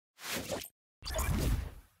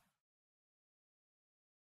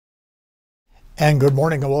And good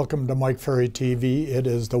morning and welcome to Mike Ferry TV. It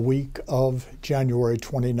is the week of January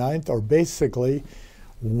 29th, or basically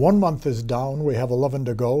 1 month is down. We have 11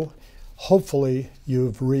 to go. Hopefully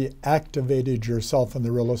you've reactivated yourself in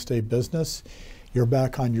the real estate business. You're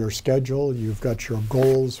back on your schedule. You've got your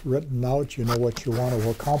goals written out. You know what you want to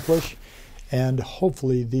accomplish. And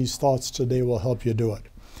hopefully these thoughts today will help you do it.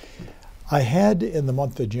 I had in the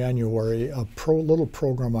month of January a little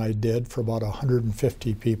program I did for about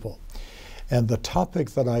 150 people. And the topic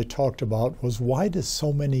that I talked about was, why do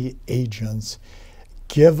so many agents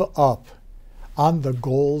give up on the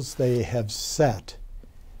goals they have set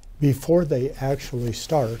before they actually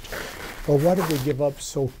start? Or why do they give up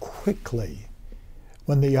so quickly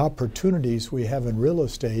when the opportunities we have in real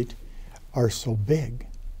estate are so big?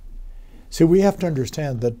 See, we have to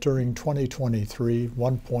understand that during 2023,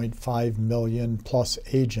 1.5 million plus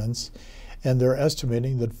agents, and they're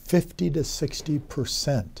estimating that 50 to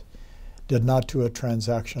 60% did not do a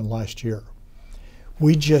transaction last year.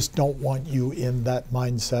 We just don't want you in that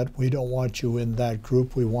mindset. We don't want you in that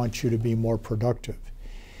group. We want you to be more productive.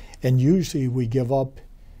 And usually we give up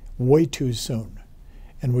way too soon,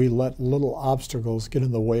 and we let little obstacles get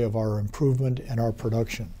in the way of our improvement and our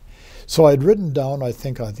production. So I'd written down, I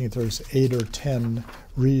think there's 8 or 10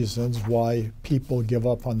 reasons why people give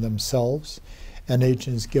up on themselves and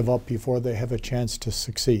agents give up before they have a chance to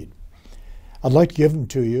succeed. I'd like to give them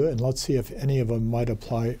to you, and let's see if any of them might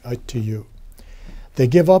apply to you. They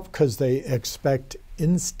give up because they expect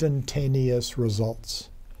instantaneous results.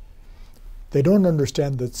 They don't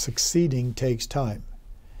understand that succeeding takes time.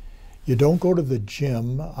 You don't go to the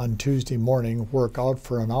gym on Tuesday morning, work out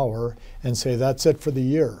for an hour, and say, that's it for the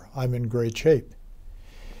year, I'm in great shape.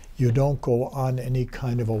 You don't go on any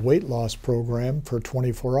kind of a weight loss program for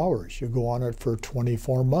 24 hours. You go on it for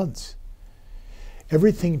 24 months.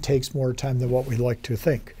 Everything takes more time than what we like to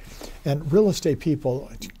think. And real estate people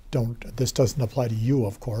this doesn't apply to you,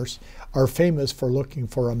 of course, are famous for looking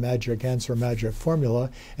for a magic answer, magic formula,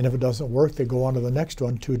 and if it doesn't work, they go on to the next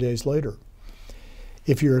one 2 days later.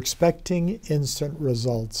 If you're expecting instant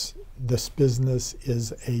results, this business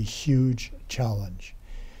is a huge challenge.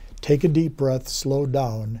 Take a deep breath, slow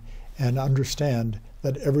down, and understand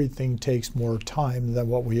that everything takes more time than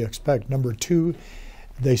what we expect. Number two,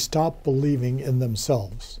 they stop believing in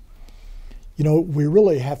themselves. You know, we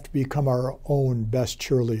really have to become our own best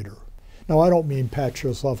cheerleader. Now, I don't mean pat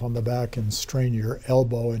yourself on the back and strain your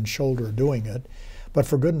elbow and shoulder doing it, but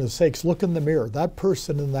for goodness sakes, look in the mirror. That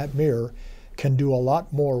person in that mirror can do a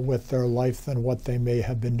lot more with their life than what they may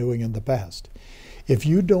have been doing in the past. If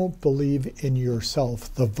you don't believe in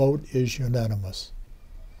yourself, the vote is unanimous.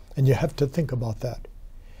 And you have to think about that.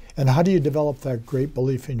 And how do you develop that great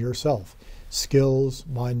belief in yourself? Skills,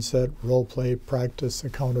 mindset, role play, practice,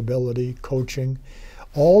 accountability, coaching,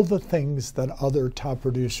 all the things that other top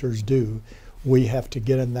producers do, we have to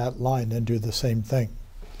get in that line and do the same thing.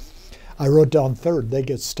 I wrote down third, they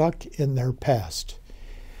get stuck in their past.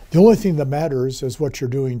 The only thing that matters is what you're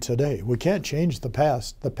doing today. We can't change the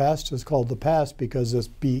past. The past is called the past because it's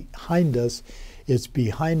behind us. It's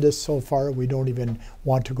behind us so far we don't even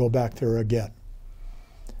want to go back there again.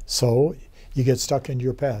 So you get stuck in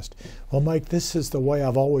your past. Well, Mike, this is the way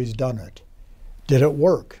I've always done it. Did it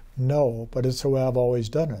work? No, but it's the way I've always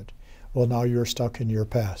done it. Well, now you're stuck in your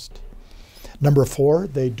past. Number four,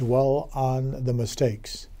 they dwell on the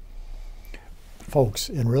mistakes. Folks,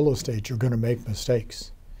 in real estate, you're going to make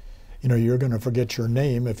mistakes. You know, you're going to forget your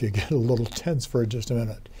name if you get a little tense for just a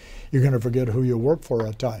minute. You're going to forget who you work for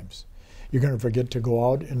at times. You're going to forget to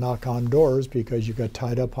go out and knock on doors because you got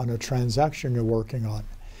tied up on a transaction you're working on.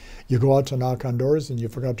 You go out to knock on doors and you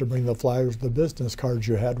forgot to bring the flyers, the business cards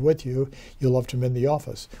you had with you. You left them in the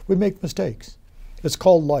office. We make mistakes. It's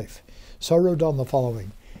called life. So I wrote down the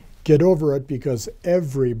following. Get over it, because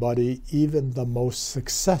everybody, even the most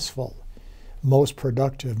successful, most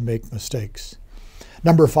productive, make mistakes.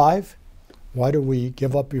 Number five, why do we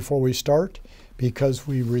give up before we start? Because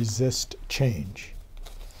we resist change.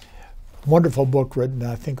 Wonderful book written,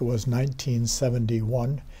 I think it was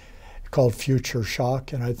 1971, called Future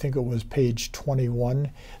Shock, and I think it was page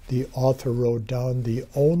 21. The author wrote down, the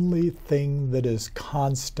only thing that is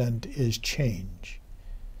constant is change.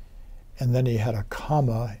 And then he had a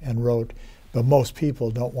comma and wrote, but most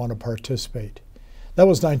people don't want to participate. That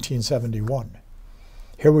was 1971.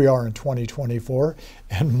 Here we are in 2024,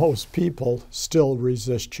 and most people still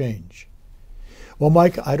resist change. Well,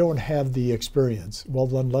 Mike, I don't have the experience. Well,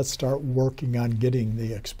 then let's start working on getting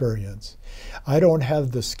the experience. I don't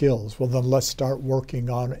have the skills. Well, then let's start working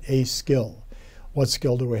on a skill. What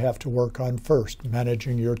skill do we have to work on first?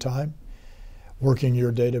 Managing your time, working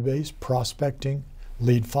your database, prospecting,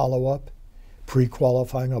 lead follow-up,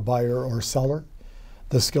 pre-qualifying a buyer or seller,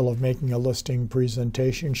 the skill of making a listing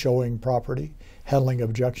presentation, showing property, handling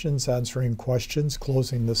objections, answering questions,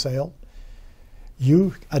 closing the sale.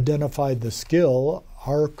 You identified the skill.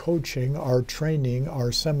 Our coaching, our training,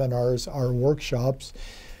 our seminars, our workshops,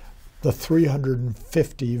 the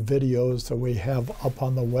 350 videos that we have up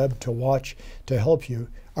on the web to watch to help you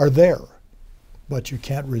are there. But you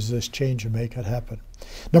can't resist change and make it happen.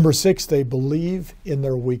 Number 6, they believe in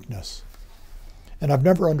their weakness. And I've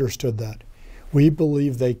never understood that. We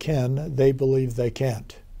believe they can, they believe they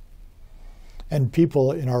can't. And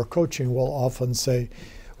people in our coaching will often say,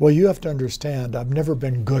 well, you have to understand, I've never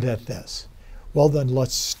been good at this. Well, then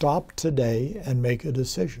let's stop today and make a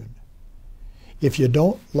decision. If you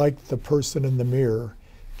don't like the person in the mirror,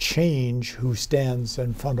 change who stands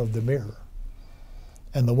in front of the mirror.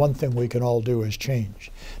 And the one thing we can all do is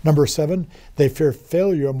change. Number 7, they fear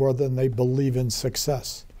failure more than they believe in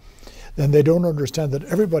success. Then they don't understand that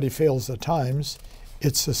everybody fails at times.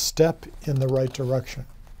 It's a step in the right direction.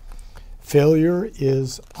 Failure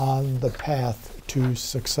is on the path to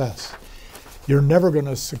success. You're never going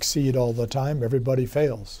to succeed all the time. Everybody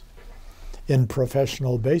fails. In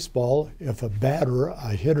professional baseball, if a batter, a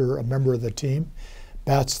hitter, a member of the team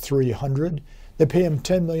bats .300, they pay him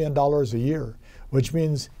 $10 million a year, which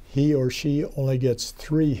means he or she only gets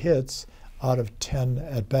 3 hits out of 10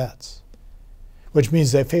 at-bats, which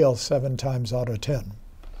means they fail 7 times out of 10.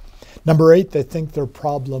 Number 8, they think their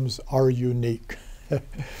problems are unique.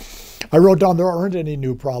 I wrote down there aren't any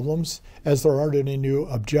new problems, as there aren't any new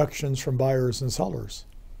objections from buyers and sellers.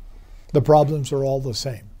 The problems are all the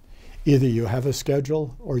same. Either you have a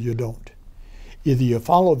schedule or you don't. Either you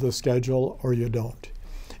follow the schedule or you don't.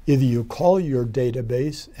 Either you call your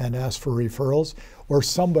database and ask for referrals, or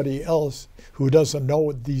somebody else who doesn't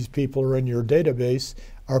know these people are in your database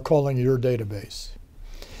are calling your database.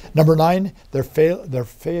 Number 9,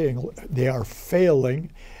 they are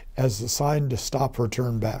failing as a sign to stop or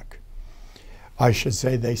turn back. I should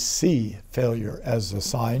say they see failure as a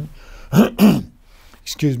sign,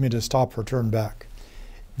 to stop or turn back,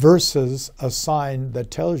 versus a sign that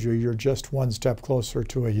tells you you're just one step closer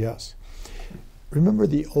to a yes. Remember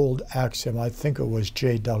the old axiom, I think it was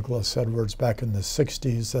J. Douglas Edwards back in the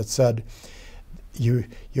 60s, that said, you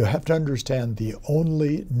have to understand the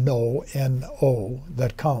only no, N-O,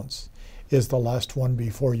 that counts is the last one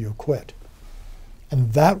before you quit.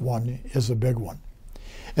 And that one is a big one.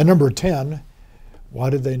 And number 10, why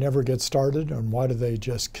did they never get started and why do they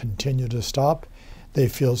just continue to stop? They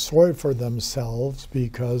feel sorry for themselves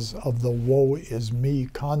because of the woe is me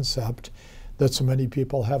concept that so many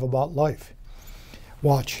people have about life.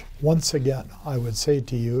 Watch, once again, I would say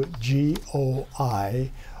to you, GOI,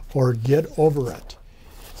 or get over it.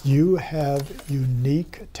 You have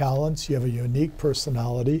unique talents, you have a unique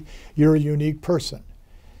personality, you're a unique person.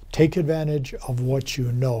 Take advantage of what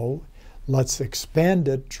you know. Let's expand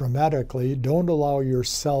it dramatically. Don't allow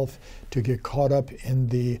yourself to get caught up in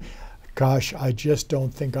the, gosh, I just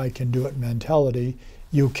don't think I can do it mentality.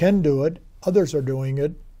 You can do it, others are doing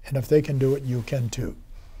it, and if they can do it, you can too.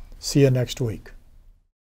 See you next week.